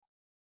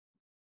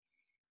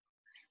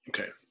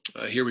Okay,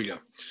 here we go.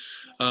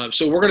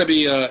 So we're going to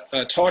be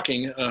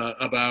talking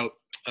about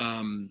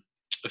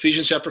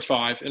Ephesians chapter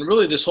 5, and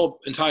really this whole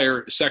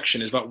entire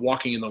section is about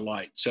walking in the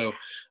light. So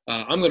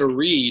I'm going to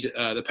read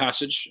the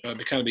passage,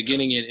 kind of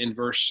beginning in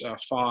verse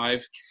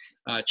 5,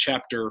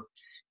 chapter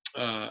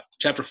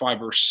 5,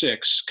 verse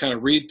 6. Kind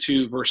of read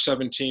to verse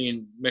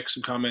 17, make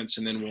some comments,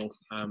 and then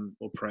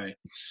we'll pray.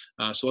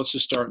 So let's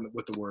just start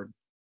with the word.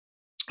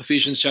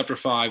 Ephesians chapter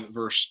 5,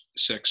 verse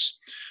 6.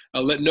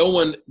 Let no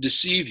one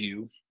deceive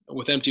you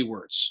with empty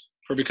words,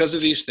 for because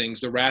of these things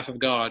the wrath of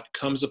God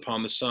comes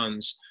upon the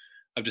sons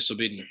of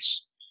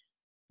disobedience.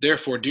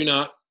 Therefore do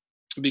not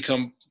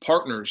become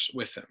partners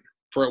with them,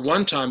 for at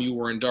one time you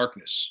were in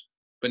darkness,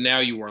 but now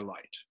you are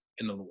light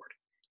in the Lord.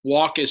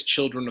 Walk as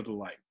children of the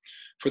light,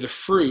 for the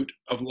fruit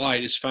of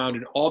light is found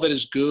in all that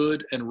is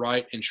good and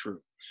right and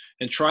true,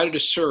 and try to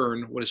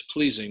discern what is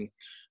pleasing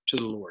to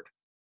the Lord.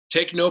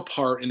 Take no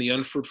part in the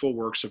unfruitful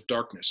works of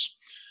darkness,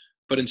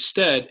 but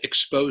instead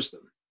expose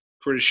them.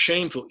 For it is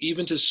shameful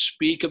even to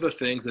speak of the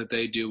things that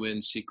they do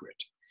in secret.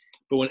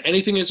 But when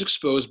anything is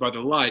exposed by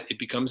the light, it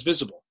becomes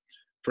visible.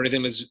 For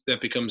anything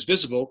that becomes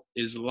visible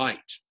is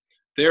light.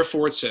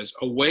 Therefore it says,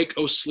 awake,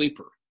 O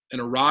sleeper, and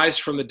arise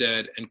from the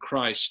dead, and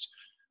Christ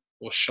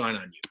will shine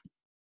on you.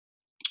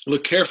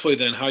 Look carefully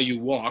then how you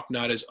walk,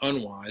 not as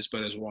unwise,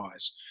 but as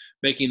wise,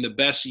 making the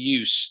best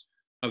use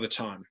of the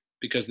time,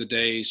 because the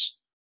days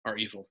are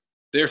evil.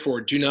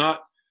 Therefore do not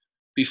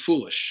be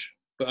foolish,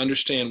 but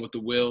understand what the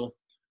will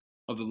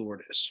of the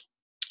Lord is.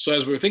 So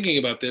as we're thinking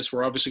about this,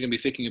 we're obviously going to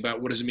be thinking about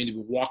what does it mean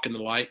to walk in the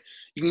light.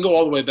 You can go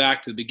all the way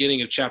back to the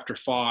beginning of chapter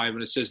 5,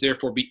 and it says,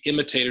 therefore be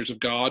imitators of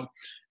God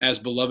as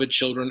beloved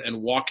children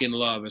and walk in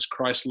love as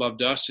Christ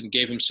loved us and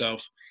gave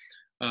himself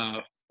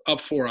up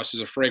for us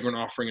as a fragrant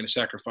offering and a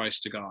sacrifice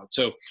to God.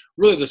 So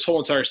really this whole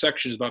entire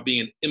section is about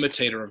being an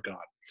imitator of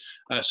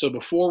God. So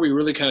before we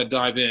really kind of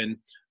dive in,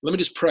 let me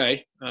just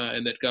pray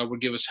and that God would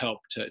give us help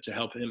to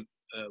help him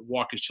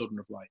walk as children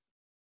of light.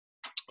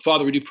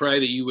 Father, we do pray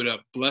that you would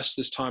bless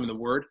this time in the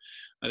Word,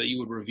 that you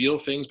would reveal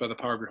things by the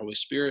power of your Holy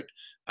Spirit,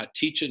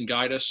 teach and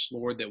guide us,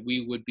 Lord, that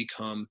we would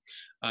become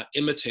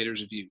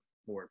imitators of you,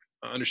 Lord,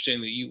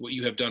 understanding that what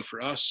you have done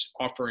for us,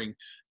 offering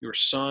your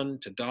Son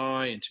to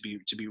die and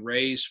to be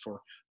raised for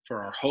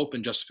our hope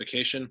and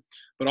justification,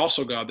 but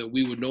also, God, that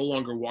we would no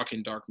longer walk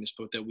in darkness,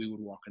 but that we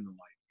would walk in the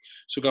light.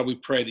 So, God, we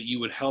pray that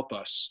you would help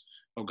us,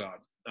 oh God,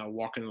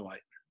 walk in the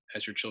light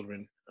as your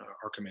children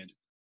are commanded.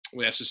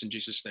 We ask this in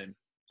Jesus' name.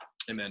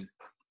 Amen.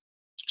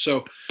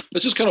 So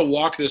let's just kind of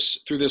walk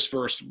through this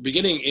verse,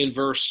 beginning in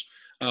verse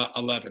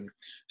 11.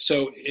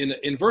 So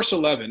in verse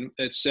 11,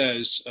 it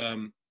says,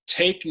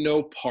 take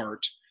no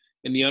part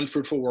in the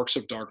unfruitful works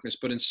of darkness,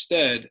 but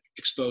instead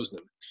expose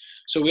them.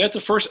 So we have to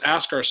first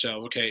ask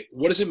ourselves, okay,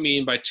 what does it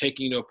mean by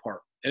taking no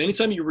part? And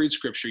anytime you read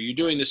scripture,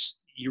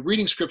 you're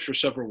reading scripture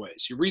several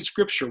ways. You read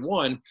scripture,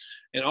 one,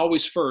 and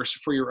always first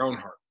for your own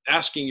heart,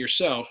 asking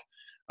yourself,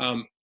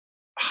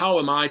 how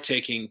am I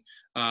taking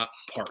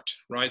part,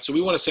 right? So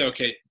we want to say,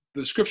 okay,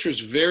 the scripture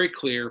is very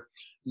clear,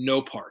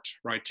 no part,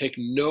 right? Take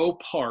no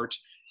part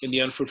in the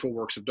unfruitful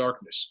works of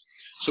darkness.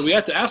 So we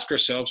have to ask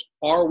ourselves,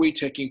 are we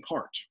taking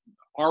part?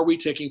 Are we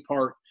taking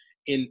part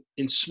in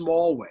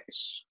small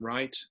ways,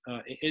 right?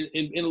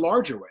 In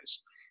larger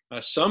ways.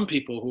 Some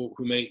people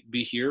who may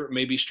be here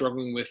may be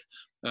struggling with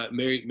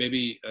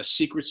maybe a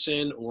secret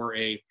sin or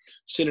a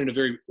sin in a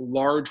very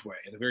large way,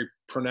 in a very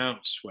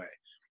pronounced way.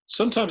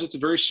 Sometimes it's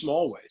very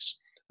small ways.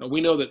 We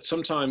know that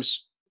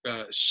sometimes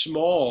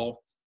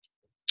small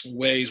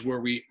ways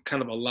where we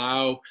kind of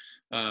allow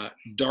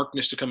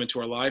darkness to come into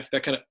our life,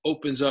 that kind of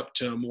opens up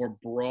to a more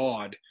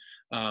broad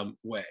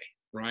way,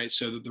 right?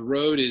 So that the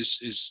road is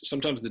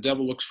sometimes the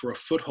devil looks for a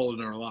foothold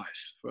in our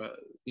life,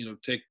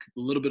 take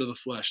a little bit of the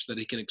flesh that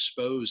he can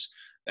expose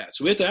that.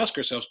 So we have to ask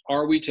ourselves,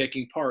 are we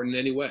taking part in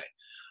any way?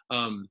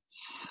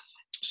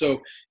 So,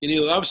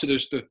 obviously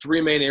there's the three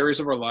main areas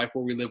of our life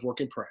where we live, work,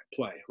 and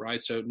play,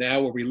 right? So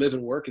now where we live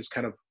and work is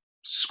kind of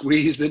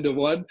squeezed into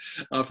one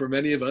for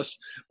many of us.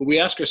 But we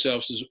ask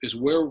ourselves is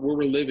where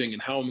we're living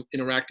and how I'm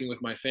interacting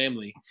with my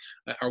family.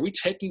 Are we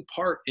taking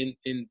part in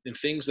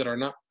things that are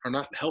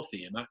not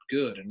healthy and not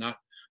good and not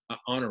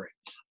honoring?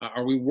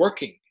 Are we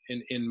working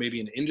in maybe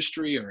an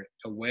industry or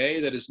a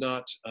way that is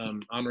not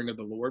honoring of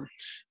the Lord?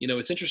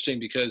 It's interesting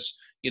because,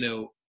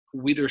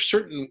 there are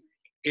certain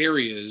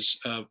areas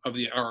of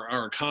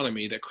our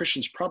economy that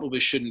Christians probably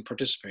shouldn't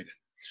participate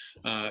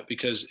in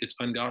because it's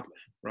ungodly,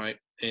 right?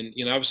 And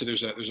obviously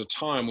there's a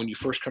time when you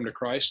first come to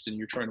Christ and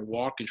you're trying to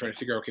walk and trying to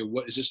figure out, okay,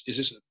 what is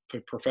this a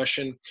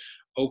profession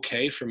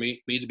okay for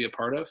me to be a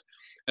part of?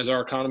 As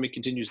our economy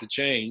continues to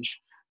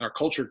change, our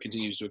culture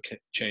continues to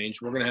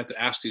change, we're going to have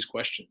to ask these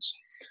questions.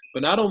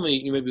 But not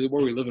only maybe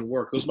where we live and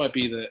work, those might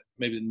be the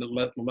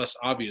less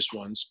obvious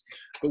ones,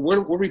 but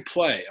where we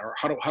play, or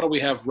how do we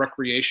have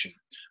recreation?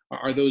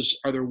 Are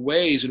there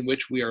ways in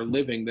which we are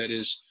living that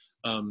is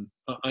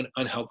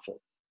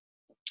unhelpful?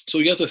 So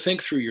you have to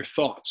think through your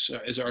thoughts.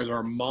 Is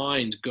our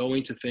mind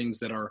going to things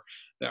that are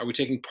we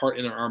taking part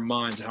in our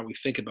minds and how we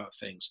think about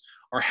things?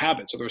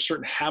 habits. Are there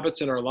certain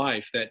habits in our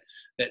life that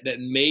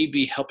may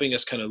be helping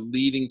us kind of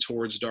leading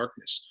towards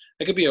darkness?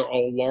 It could be a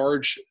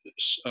large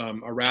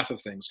array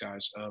of things,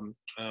 guys.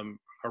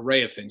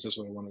 Array of things. That's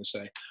what I wanted to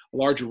say. A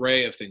large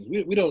array of things.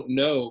 We don't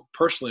know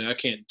personally. I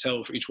can't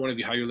tell for each one of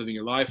you how you're living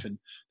your life and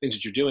things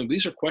that you're doing. But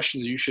these are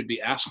questions that you should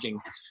be asking.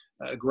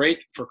 Great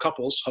for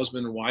couples,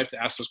 husband and wife,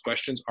 to ask those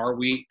questions. Do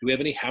we have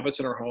any habits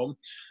in our home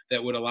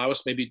that would allow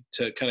us maybe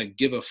to kind of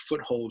give a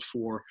foothold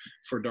for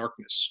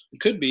darkness? It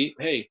could be,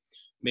 hey,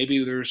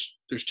 maybe there's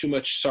too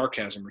much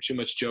sarcasm or too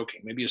much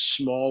joking. Maybe a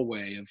small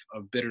way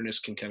of bitterness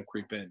can kind of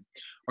creep in.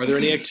 Are there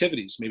any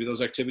activities? Maybe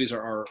those activities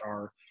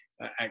are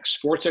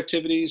sports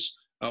activities,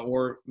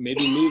 or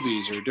maybe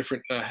movies or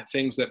different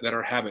things that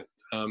are habit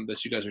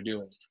that you guys are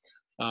doing.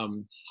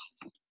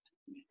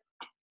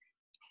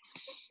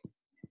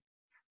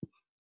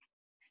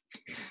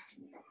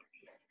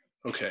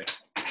 Okay.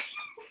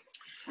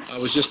 I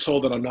was just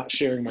told that I'm not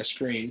sharing my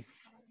screen.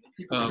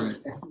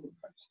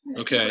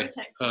 Okay.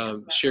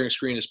 Sharing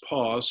screen is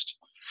paused.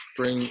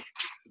 Bring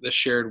the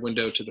shared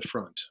window to the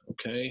front.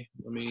 Okay.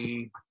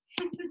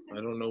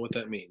 I don't know what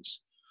that means.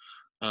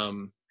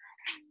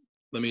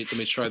 Let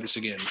me try this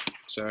again.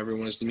 So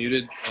everyone is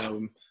muted.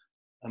 I'm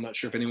not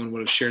sure if anyone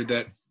would have shared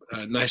that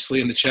nicely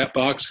in the chat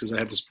box, because I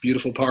have this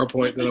beautiful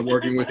PowerPoint that I'm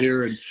working with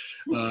here, and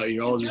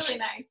you all just really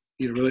nice.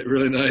 Really,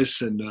 really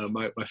nice, and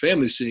my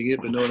family's seeing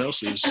it, but no one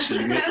else is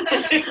seeing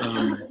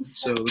it.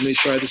 So let me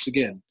try this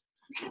again.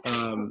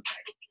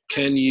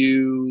 Can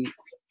you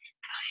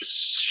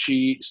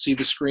see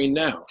the screen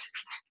now?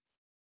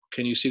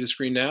 Can you see the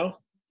screen now?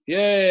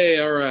 Yay!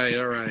 All right.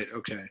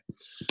 Okay.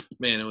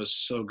 Man, it was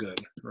so good,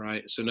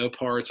 right? So no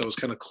parts. I was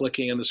kind of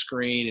clicking on the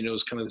screen, and it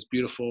was kind of this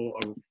beautiful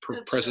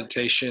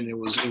presentation. It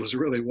was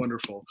really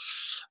wonderful.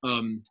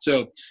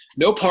 So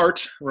no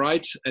part,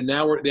 right? And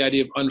now we're at the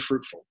idea of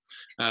unfruitful.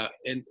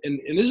 And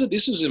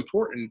this is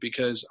important,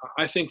 because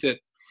I think that,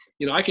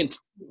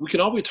 we can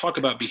always talk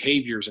about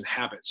behaviors and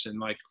habits. And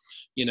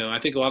I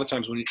think a lot of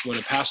times when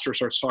a pastor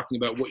starts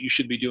talking about what you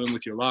should be doing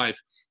with your life,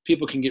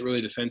 people can get really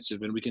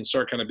defensive, and we can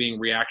start kind of being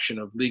reaction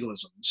of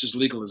legalism. This is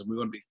legalism. We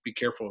want to be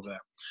careful of that.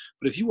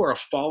 But if you are a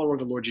follower of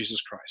the Lord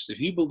Jesus Christ,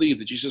 if you believe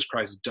that Jesus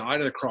Christ died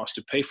on the cross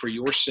to pay for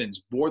your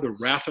sins, bore the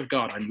wrath of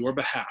God on your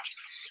behalf,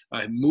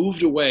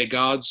 moved away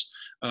God's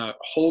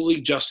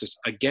holy justice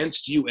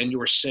against you and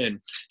your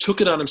sin,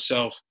 took it on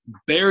himself,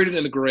 buried it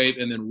in the grave,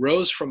 and then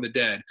rose from the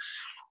dead,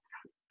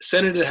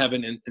 sent it to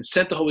heaven, and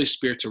sent the Holy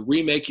Spirit to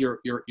remake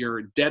your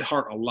dead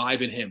heart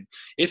alive in him.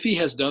 If he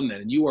has done that,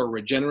 and you are a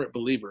regenerate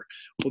believer,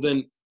 well,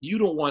 then you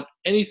don't want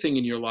anything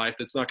in your life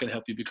that's not going to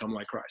help you become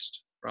like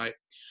Christ, right?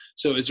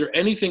 So is there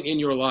anything in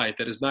your life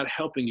that is not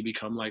helping you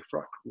become like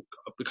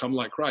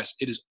Christ?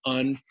 It is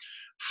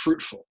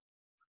unfruitful.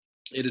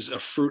 It is a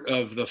fruit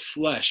of the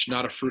flesh,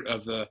 not a fruit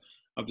of the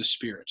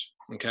Spirit.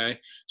 Okay,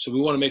 so we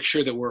want to make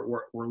sure that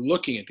we're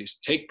looking at these.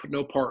 Take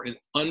no part in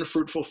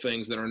unfruitful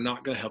things that are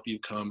not going to help you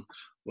come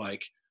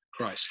like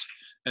Christ.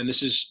 And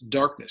this is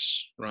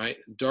darkness, right?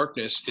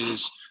 Darkness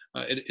is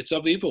it's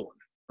of the evil one,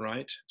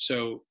 right?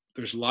 So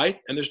there's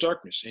light and there's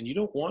darkness, and you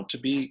don't want to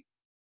be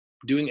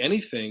doing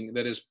anything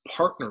that is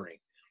partnering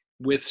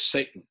with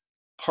Satan,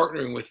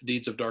 partnering with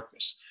deeds of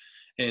darkness.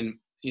 And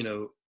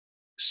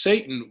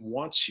Satan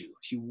wants you.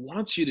 He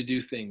wants you to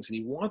do things, and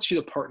he wants you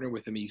to partner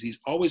with him. He's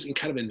always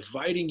kind of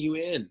inviting you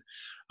in,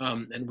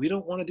 and we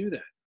don't want to do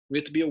that. We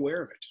have to be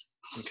aware of it.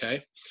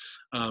 Okay.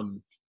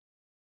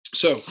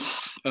 So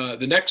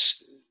the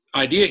next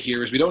idea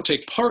here is we don't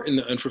take part in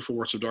the unfruitful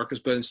works of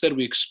darkness, but instead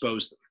we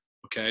expose them.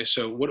 Okay.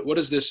 So what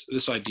is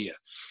this idea?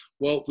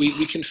 Well,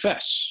 we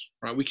confess,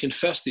 right? We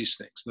confess these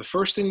things. The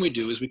first thing we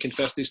do is we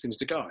confess these things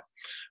to God,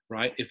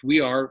 right? If we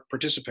are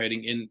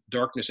participating in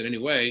darkness in any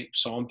way,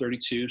 Psalm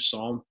 32,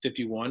 Psalm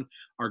 51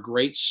 are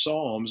great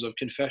psalms of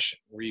confession,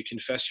 where you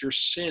confess your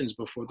sins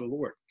before the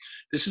Lord.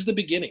 This is the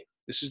beginning.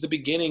 This is the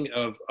beginning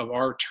of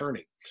our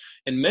turning.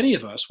 And many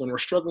of us, when we're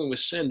struggling with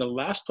sin, the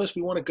last place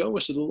we want to go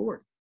is to the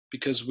Lord,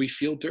 because we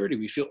feel dirty,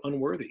 we feel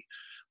unworthy.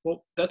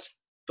 Well, that's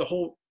the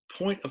whole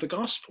point of the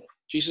gospel.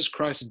 Jesus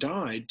Christ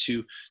died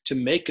to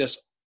make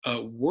us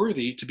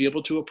worthy to be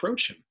able to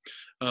approach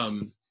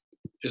him.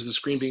 Is the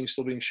screen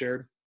still being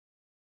shared?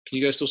 Can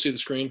you guys still see the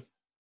screen?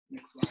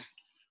 Next slide.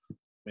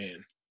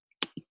 Man.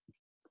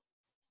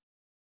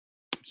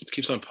 It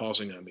keeps on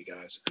pausing on me,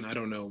 guys, and I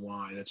don't know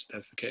why that's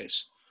the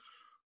case.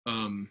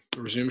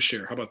 Resume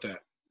share. How about that?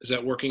 Is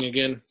that working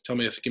again? Give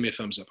me a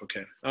thumbs up.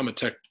 Okay. I'm a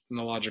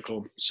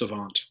technological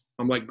savant.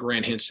 I'm like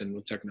Grant Hinson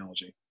with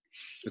technology.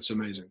 It's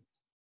amazing.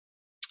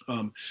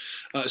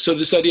 So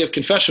this idea of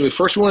confession, what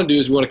first we want to do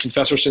is we want to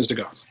confess our sins to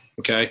God.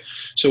 Okay.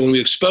 So when we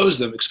expose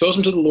them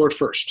to the Lord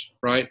first,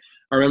 right?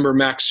 I remember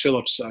Max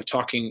Phillips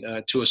talking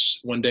to us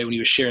one day when he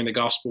was sharing the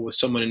gospel with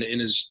someone in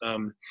his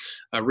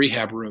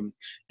rehab room.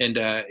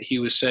 And he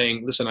was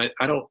saying, listen,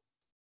 I don't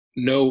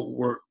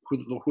know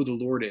who the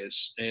Lord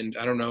is, and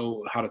I don't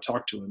know how to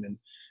talk to him.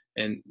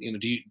 And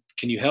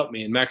can you help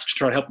me? And Max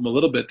tried to help him a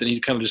little bit. Then he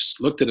kind of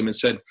just looked at him and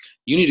said,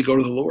 you need to go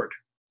to the Lord.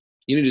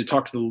 You need to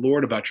talk to the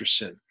Lord about your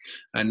sin,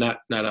 and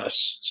not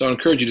us. So I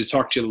encourage you to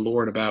talk to the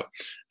Lord about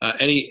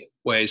any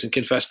ways and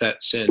confess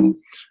that sin.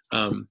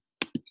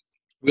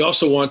 We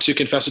also want to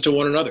confess it to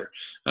one another.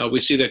 We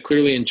see that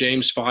clearly in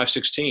James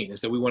 5:16,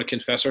 is that we want to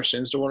confess our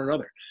sins to one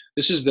another.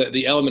 This is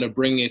the element of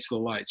bringing it to the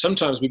light.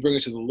 Sometimes we bring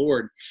it to the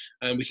Lord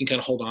and we can kind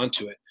of hold on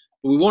to it,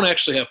 but we won't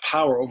actually have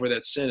power over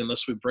that sin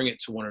unless we bring it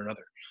to one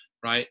another,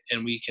 right?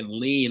 And we can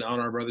lean on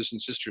our brothers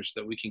and sisters so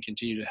that we can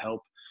continue to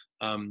help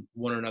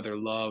one another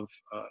love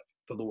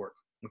the Lord.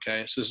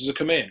 Okay, so this is a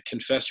command: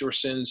 confess your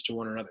sins to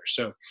one another.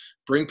 So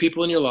bring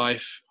people in your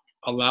life,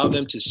 allow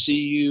them to see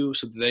you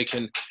so that they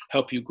can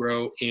help you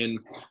grow in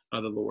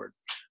the Lord.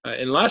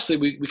 And lastly,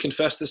 we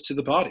confess this to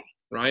the body,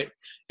 right?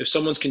 If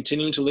someone's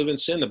continuing to live in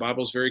sin, the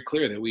Bible is very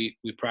clear that we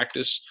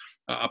practice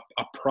a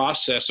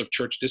process of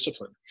church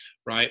discipline,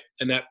 right?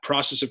 And that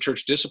process of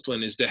church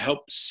discipline is to help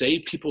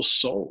save people's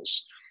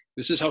souls.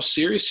 This is how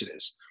serious it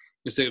is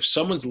that if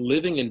someone's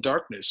living in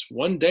darkness,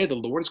 one day the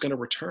Lord is going to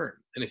return.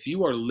 And if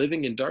you are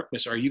living in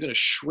darkness, are you going to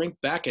shrink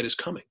back at his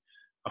coming,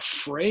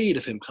 afraid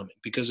of him coming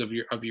because of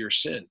your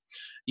sin?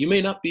 You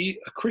may not be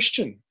a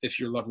Christian if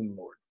you're loving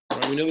the Lord.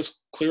 Right? We know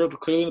this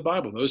clearly in the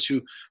Bible. Those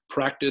who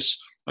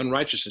practice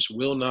unrighteousness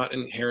will not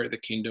inherit the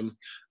kingdom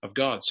of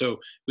God. So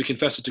we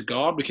confess it to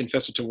God, we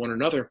confess it to one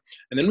another,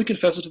 and then we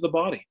confess it to the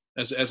body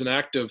as an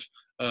act of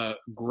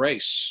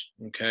grace,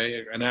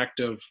 okay, an act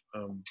of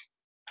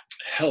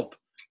help.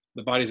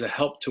 The body is a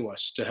help to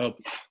us to help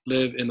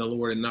live in the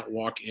Lord and not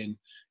walk in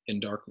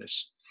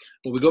darkness.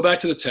 When we go back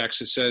to the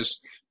text, it says,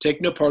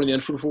 take no part in the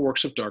unfruitful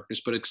works of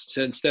darkness, but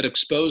instead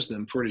expose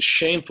them, for it is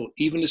shameful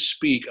even to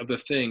speak of the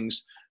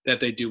things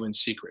that they do in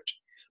secret.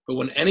 But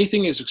when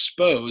anything is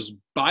exposed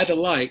by the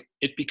light,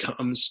 it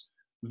becomes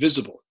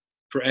visible.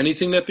 For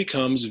anything that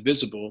becomes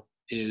visible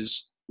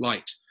is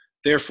light.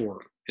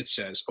 Therefore, it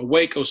says,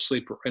 awake, O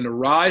sleeper, and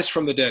arise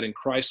from the dead, and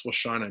Christ will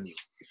shine on you.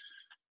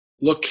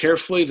 Look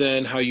carefully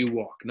then how you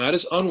walk, not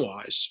as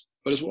unwise,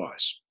 but as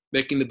wise,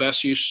 making the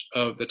best use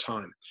of the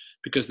time,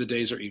 because the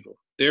days are evil.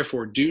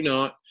 Therefore, do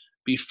not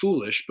be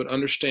foolish, but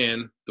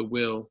understand the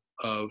will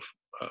of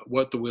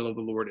what the will of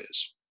the Lord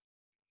is.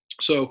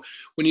 So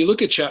when you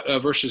look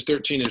at verses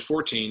 13 and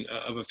 14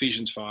 of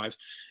Ephesians 5,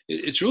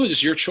 it's really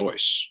just your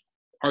choice.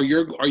 Are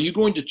you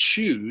going to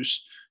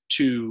choose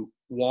to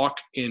walk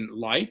in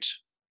light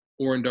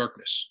or in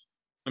darkness?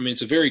 I mean,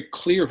 it's a very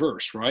clear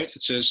verse, right?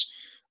 It says,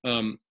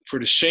 for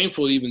it is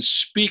shameful to even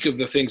speak of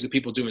the things that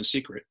people do in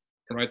secret,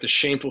 right? The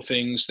shameful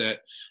things that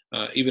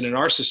even in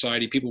our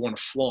society, people want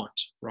to flaunt,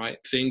 right?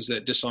 Things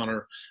that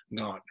dishonor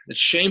God. It's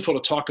shameful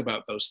to talk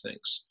about those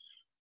things.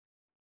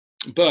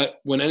 But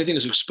when anything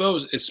is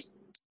exposed, it's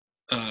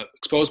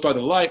exposed by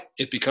the light,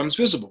 it becomes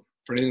visible.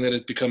 For anything that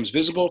it becomes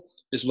visible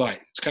is light.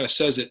 It kind of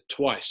says it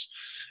twice.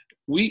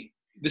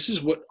 This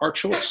is what our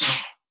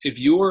choice. If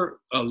you're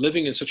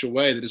living in such a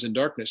way that is in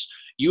darkness,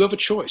 you have a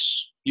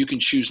choice. You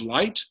can choose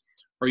light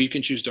or you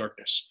can choose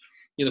darkness.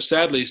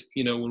 Sadly,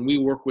 when we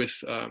work with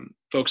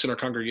folks in our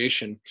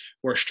congregation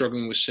who are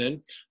struggling with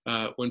sin,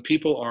 when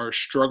people are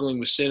struggling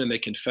with sin and they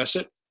confess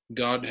it,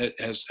 God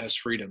has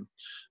freedom.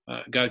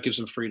 God gives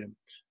them freedom.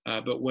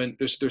 But when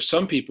there's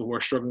some people who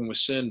are struggling with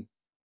sin,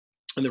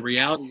 and the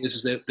reality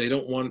is that they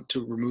don't want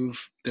to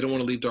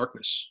leave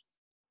darkness.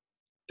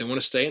 They want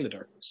to stay in the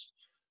darkness.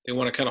 They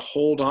want to kind of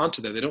hold on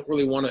to that. They don't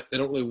really want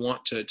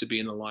to be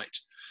in the light.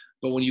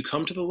 But when you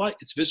come to the light,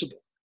 it's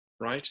visible,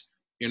 right?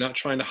 You're not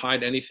trying to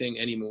hide anything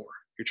anymore.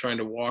 You're trying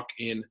to walk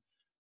in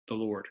the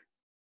Lord.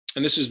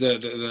 And this is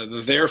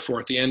the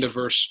therefore at the end of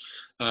verse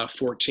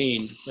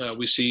 14.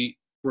 We see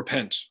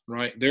repent,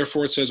 right?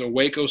 Therefore it says,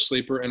 awake, O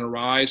sleeper, and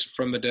arise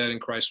from the dead,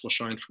 and Christ will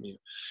shine from you.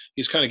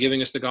 He's kind of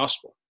giving us the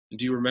gospel. And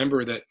do you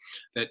remember that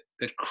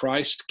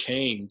Christ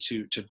came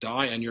to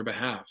die on your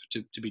behalf,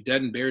 to be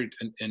dead and buried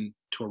and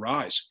to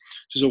arise?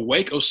 It says,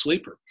 awake, O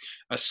sleeper.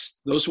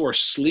 Those who are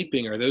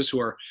sleeping are those who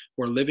are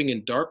living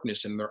in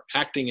darkness, and they're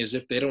acting as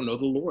if they don't know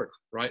the Lord,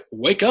 right?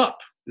 Wake up.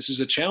 This is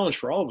a challenge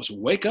for all of us.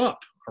 Wake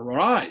up,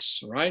 arise,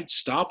 right?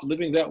 Stop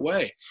living that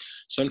way.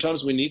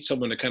 Sometimes we need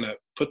someone to kind of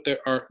put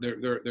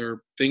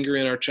their finger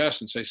in our chest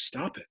and say,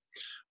 stop it,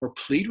 or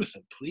plead with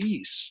them,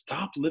 please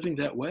stop living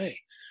that way.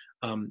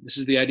 This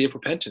is the idea of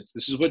repentance.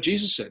 This is what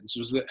Jesus said. This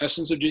was the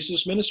essence of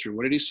Jesus' ministry.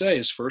 What did he say?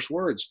 His first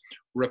words,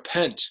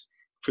 repent,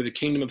 for the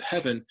kingdom of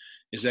heaven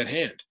is at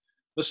hand.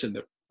 Listen,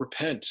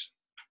 repent,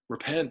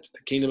 the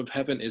kingdom of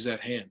heaven is at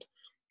hand.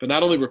 But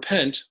not only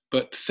repent,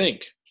 but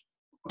think.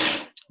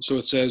 So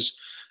it says,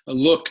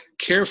 look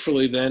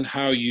carefully then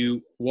how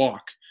you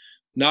walk,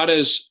 not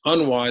as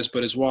unwise,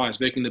 but as wise,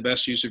 making the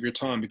best use of your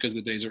time, because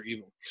the days are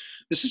evil.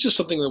 This is just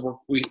something that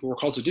we're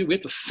called to do. We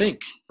have to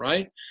think,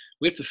 right?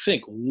 We have to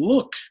think.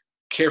 Look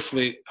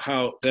carefully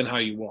how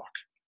you walk.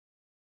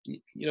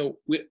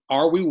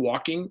 Are we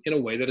walking in a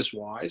way that is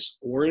wise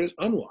or is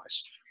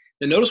unwise?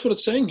 And notice what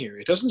it's saying here.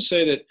 It doesn't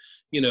say that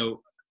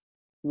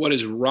what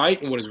is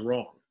right and what is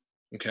wrong.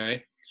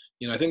 Okay,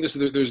 I think there's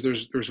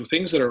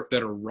things that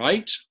are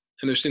right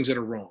and there's things that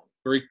are wrong.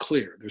 Very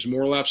clear. There's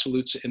moral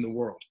absolutes in the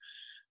world,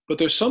 but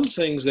there's some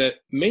things that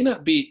may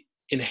not be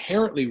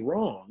inherently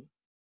wrong,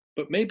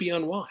 but may be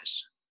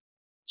unwise.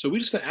 So we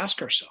just have to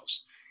ask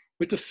ourselves,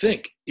 we have to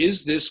think,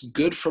 is this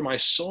good for my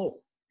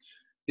soul?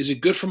 Is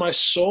it good for my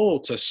soul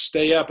to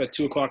stay up at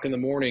 2:00 in the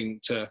morning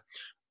to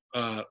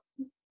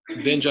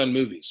binge on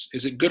movies?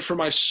 Is it good for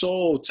my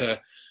soul to,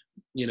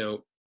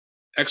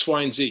 X,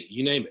 Y, and Z,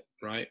 you name it,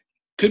 right?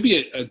 Could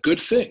be a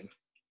good thing,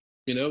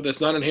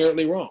 that's not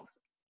inherently wrong.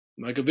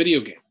 Like a video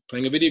game,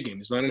 playing a video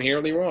game is not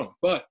inherently wrong,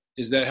 but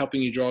is that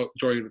helping you draw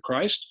you to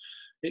Christ?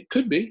 It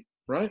could be,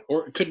 right?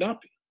 Or it could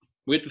not be.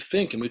 We have to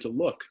think and we have to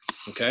look,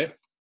 okay?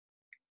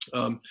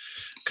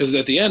 Because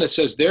at the end it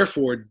says,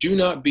 therefore, do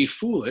not be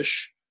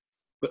foolish,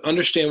 but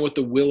understand what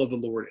the will of the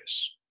Lord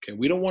is. Okay,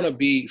 we don't want to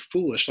be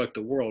foolish like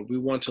the world. We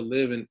want to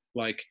live in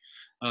like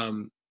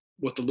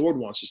what the Lord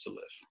wants us to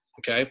live.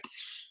 Okay,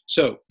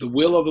 so the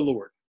will of the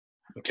Lord.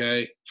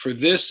 Okay, for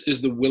this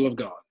is the will of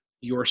God,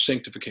 your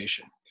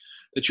sanctification,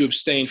 that you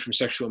abstain from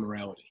sexual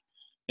immorality.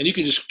 And you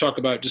can just talk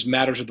about just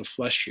matters of the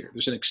flesh here.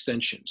 There's an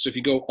extension. So if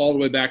you go all the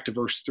way back to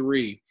verse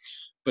 3,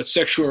 but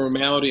sexual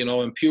immorality and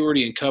all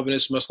impurity and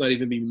covetousness must not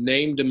even be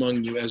named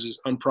among you as is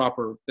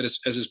improper, as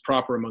is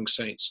proper among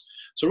saints.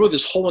 So really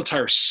this whole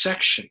entire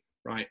section,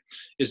 right,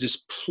 is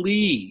this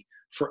plea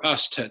for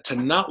us to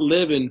not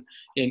live in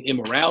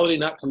immorality,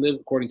 not to live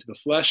according to the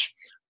flesh,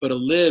 but to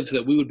live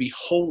that we would be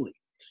holy,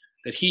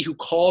 that he who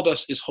called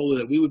us is holy,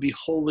 that we would be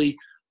holy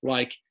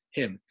like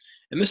him.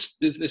 And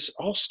this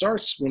all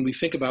starts when we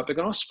think about the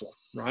gospel,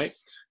 right?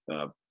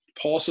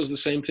 Paul says the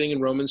same thing in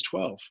Romans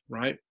 12,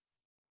 right?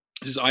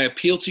 He says, I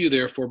appeal to you,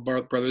 therefore,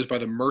 brothers, by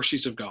the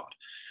mercies of God.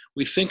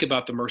 We think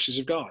about the mercies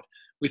of God.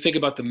 We think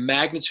about the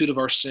magnitude of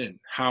our sin,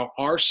 how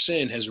our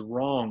sin has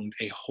wronged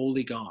a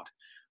holy God,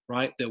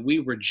 right? That we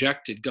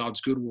rejected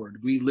God's good word.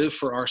 We live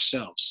for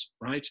ourselves,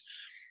 right?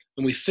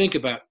 And we think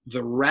about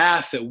the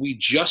wrath that we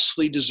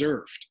justly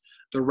deserved,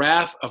 the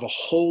wrath of a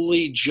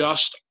holy,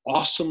 just,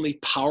 awesomely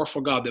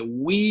powerful God that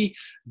we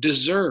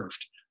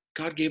deserved.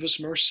 God gave us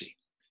mercy.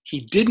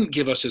 He didn't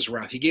give us his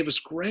wrath. He gave us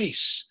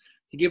grace.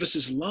 He gave us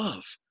his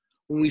love.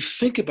 When we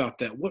think about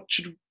that, what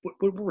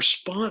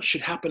response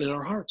should happen in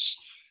our hearts?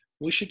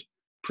 We should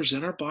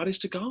present our bodies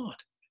to God.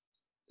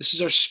 This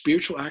is our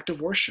spiritual act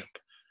of worship.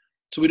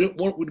 So we don't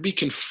want to be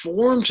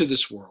conformed to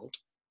this world,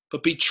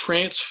 but be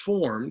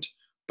transformed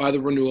by the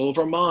renewal of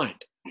our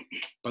mind,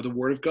 by the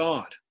word of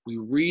God. We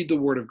read the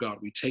word of God.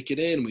 We take it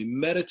in. We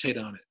meditate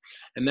on it.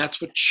 And that's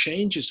what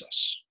changes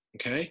us,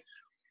 okay?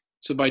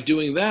 So by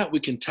doing that, we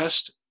can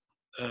test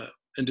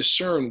and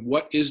discern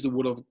what is the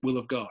will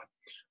of God,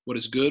 what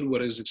is good,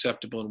 what is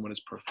acceptable, and what is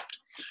perfect.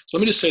 So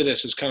let me just say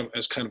this as kind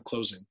of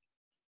closing.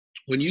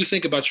 When you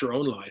think about your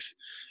own life,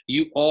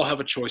 you all have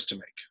a choice to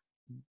make.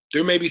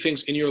 There may be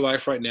things in your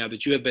life right now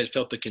that you have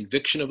felt the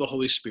conviction of the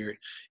Holy Spirit.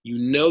 You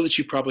know that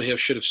you probably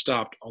should have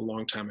stopped a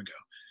long time ago,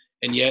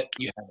 and yet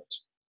you haven't.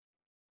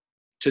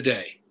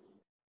 Today,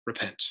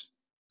 repent.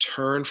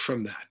 Turn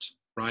from that,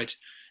 right?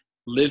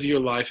 Live your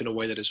life in a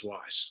way that is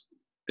wise.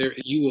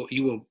 You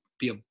will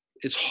be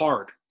it's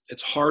hard.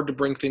 It's hard to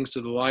bring things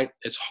to the light.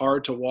 It's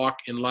hard to walk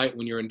in light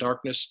when you're in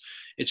darkness.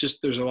 It's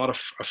just, there's a lot of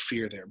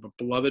fear there. But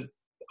beloved,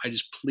 I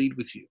just plead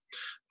with you,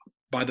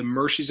 by the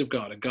mercies of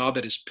God, a God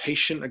that is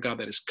patient, a God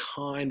that is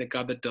kind, a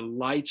God that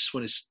delights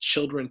when his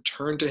children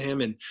turn to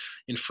him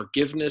in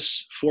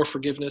forgiveness, for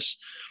forgiveness.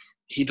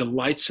 He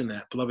delights in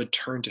that. Beloved,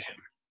 turn to him.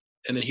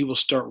 And then he will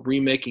start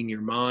remaking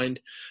your mind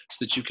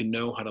so that you can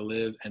know how to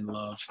live and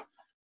love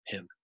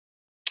him.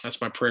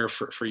 That's my prayer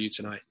for you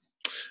tonight.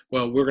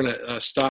 Well, we're going to stop.